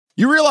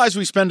You realize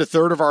we spend a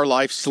third of our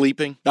life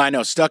sleeping? I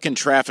know, stuck in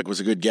traffic was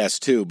a good guess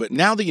too, but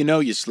now that you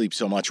know you sleep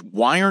so much,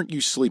 why aren't you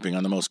sleeping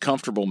on the most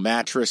comfortable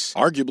mattress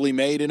arguably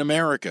made in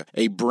America?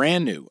 A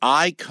brand new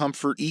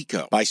iComfort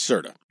Eco by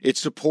Serta. It's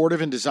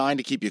supportive and designed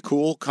to keep you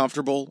cool,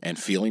 comfortable, and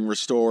feeling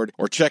restored.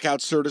 Or check out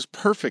Serta's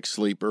Perfect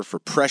Sleeper for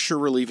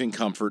pressure-relieving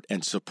comfort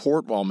and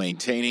support while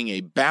maintaining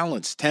a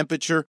balanced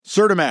temperature.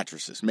 Serta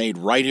mattresses made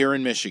right here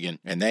in Michigan,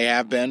 and they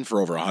have been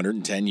for over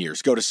 110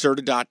 years. Go to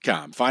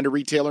Serta.com. Find a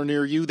retailer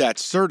near you.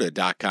 That's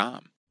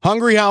Serta.com.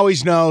 Hungry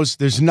Howie's knows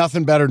there's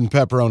nothing better than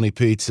pepperoni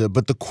pizza,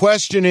 but the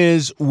question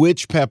is,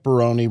 which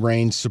pepperoni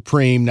reigns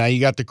supreme? Now,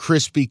 you got the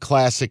crispy,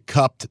 classic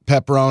cupped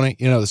pepperoni,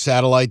 the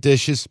satellite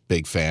dishes.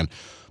 Big fan.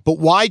 But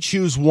why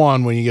choose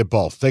one when you get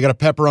both? They got a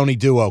pepperoni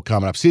duo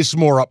coming up. See, this is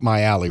more up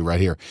my alley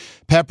right here.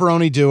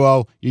 Pepperoni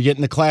duo, you're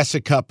getting the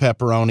classic cup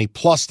pepperoni,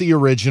 plus the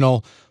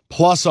original,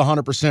 plus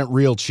 100%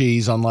 real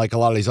cheese, unlike a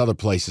lot of these other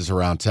places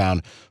around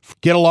town.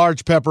 Get a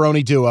large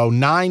pepperoni duo,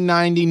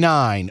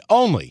 $9.99,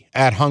 only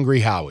at Hungry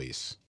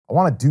Howie's. I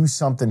want to do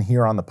something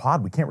here on the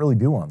pod we can't really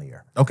do on the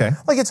air. Okay.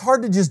 Like, it's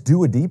hard to just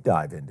do a deep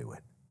dive into it.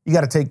 You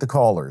got to take the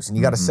callers, and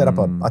you got to set up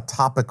a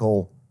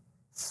topical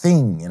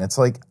thing, and it's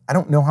like, I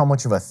don't know how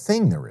much of a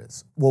thing there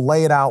is. We'll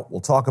lay it out.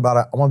 We'll talk about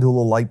it. I want to do a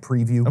little light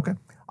preview. Okay.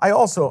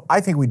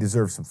 I think we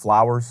deserve some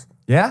flowers.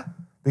 Yeah?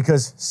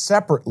 Because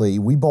separately,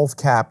 we both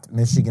capped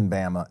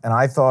Michigan-Bama, and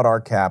I thought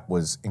our cap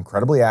was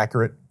incredibly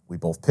accurate. We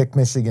both picked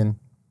Michigan.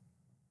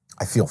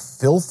 I feel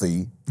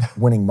filthy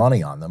winning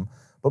money on them.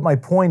 But my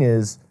point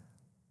is,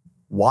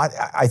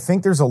 I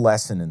think there's a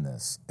lesson in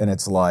this, and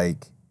it's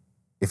like,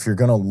 if you're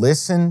going to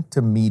listen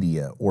to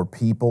media or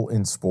people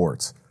in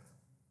sports,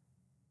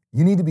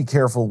 you need to be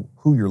careful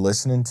who you're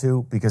listening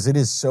to, because it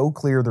is so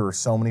clear there are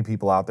so many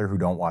people out there who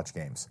don't watch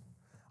games.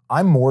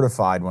 I'm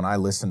mortified when I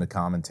listen to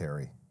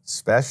commentary,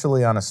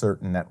 especially on a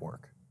certain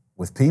network,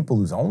 with people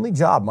whose only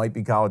job might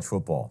be college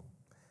football.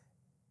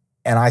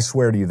 And I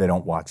swear to you, they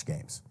don't watch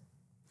games.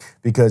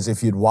 Because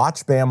if you'd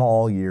watched Bama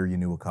all year, you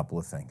knew a couple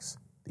of things.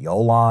 The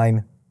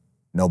O-line,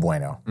 no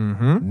bueno.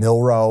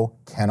 Milroe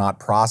cannot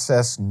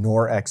process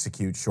nor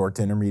execute short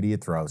to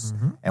intermediate throws.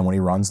 And when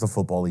he runs the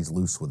football, he's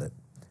loose with it.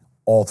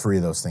 All three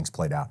of those things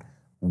played out.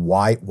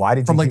 Why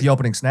did From the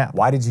opening snap.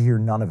 Why did you hear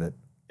none of it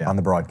on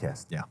the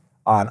broadcast? Yeah.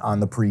 On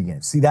the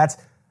pregame. See,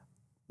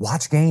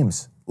 watch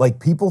games. Like,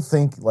 people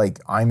think like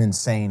I'm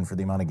insane for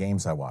the amount of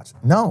games I watch.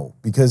 No,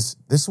 because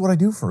this is what I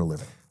do for a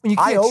living.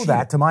 I owe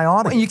that to my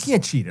audience. And you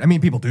can't cheat it. I mean,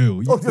 people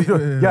do.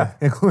 Yeah.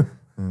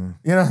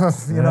 You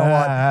know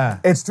what?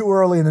 It's too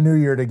early in the new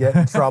year to get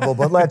in trouble,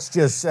 but let's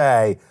just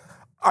say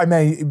I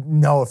may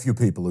know a few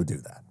people who do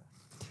that.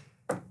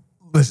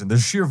 Listen, the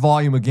sheer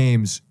volume of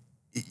games,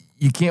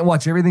 you can't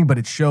watch everything, but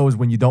it shows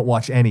when you don't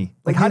watch any.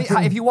 Like,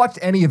 if you watched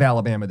any of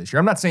Alabama this year,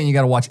 I'm not saying you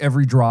got to watch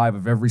every drive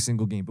of every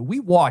single game, but we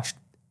watched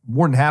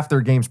more than half their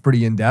games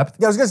pretty in-depth.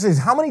 Yeah, I was going to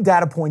say, how many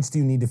data points do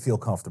you need to feel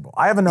comfortable?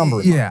 I have a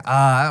number.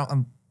 Yeah.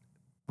 What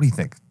do you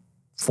think?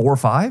 4 or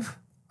 5?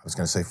 I was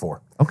going to say 4.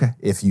 Okay.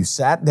 If you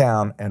sat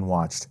down and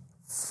watched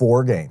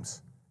 4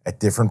 games at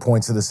different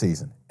points of the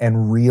season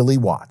and really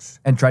watched.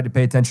 And tried to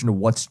pay attention to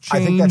what's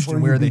changed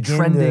and where they're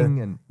trending.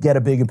 And get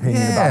a big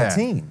opinion about a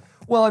team.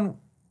 Well, and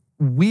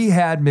we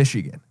had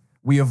Michigan.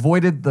 We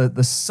avoided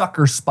the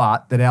sucker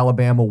spot that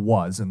Alabama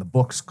was, and the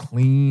books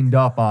cleaned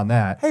up on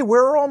that. Hey,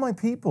 where are all my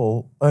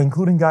people,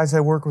 including guys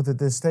I work with at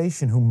this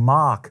station, who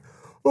mock,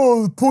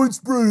 the point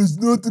spread has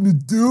nothing to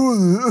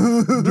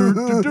do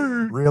with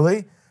it.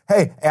 Really?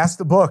 Hey, ask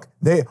the book.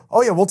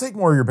 We'll take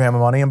more of your Bama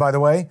money. And by the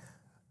way,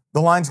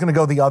 the line's going to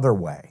go the other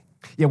way.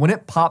 Yeah, when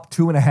it popped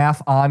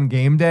 2.5 on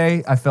game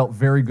day, I felt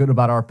very good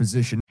about our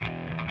position.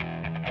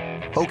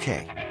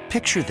 Okay,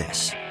 picture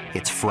this.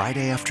 It's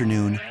Friday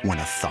afternoon when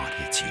a thought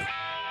hits you.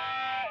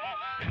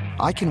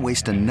 I can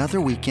waste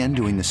another weekend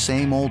doing the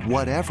same old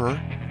whatever,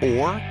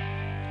 or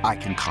I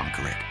can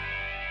conquer it.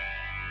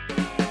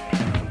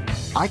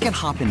 I can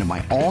hop into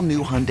my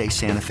all-new Hyundai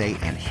Santa Fe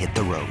and hit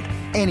the road.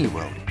 Any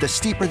road. The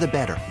steeper, the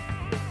better.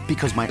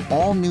 Because my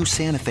all-new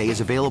Santa Fe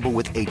is available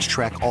with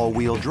H-Track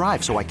all-wheel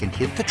drive, so I can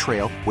hit the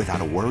trail without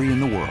a worry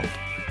in the world.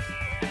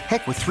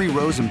 Heck, with 3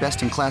 rows and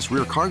best-in-class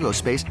rear cargo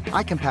space,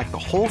 I can pack the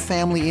whole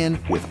family in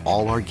with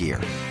all our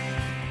gear.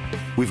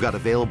 We've got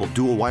available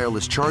dual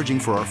wireless charging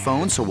for our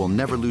phones, so we'll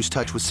never lose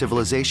touch with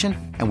civilization,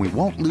 and we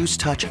won't lose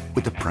touch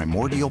with the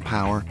primordial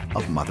power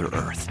of Mother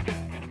Earth.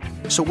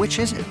 So which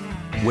is it?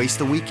 Waste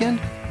the weekend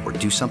or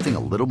do something a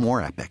little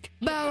more epic?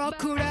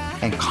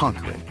 And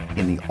conquer it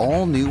in the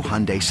all-new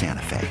Hyundai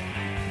Santa Fe.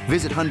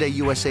 Visit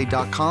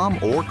HyundaiUSA.com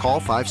or call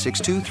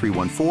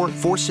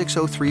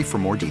 562-314-4603 for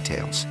more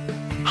details.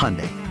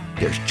 Hyundai,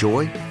 there's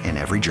joy in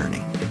every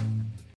journey.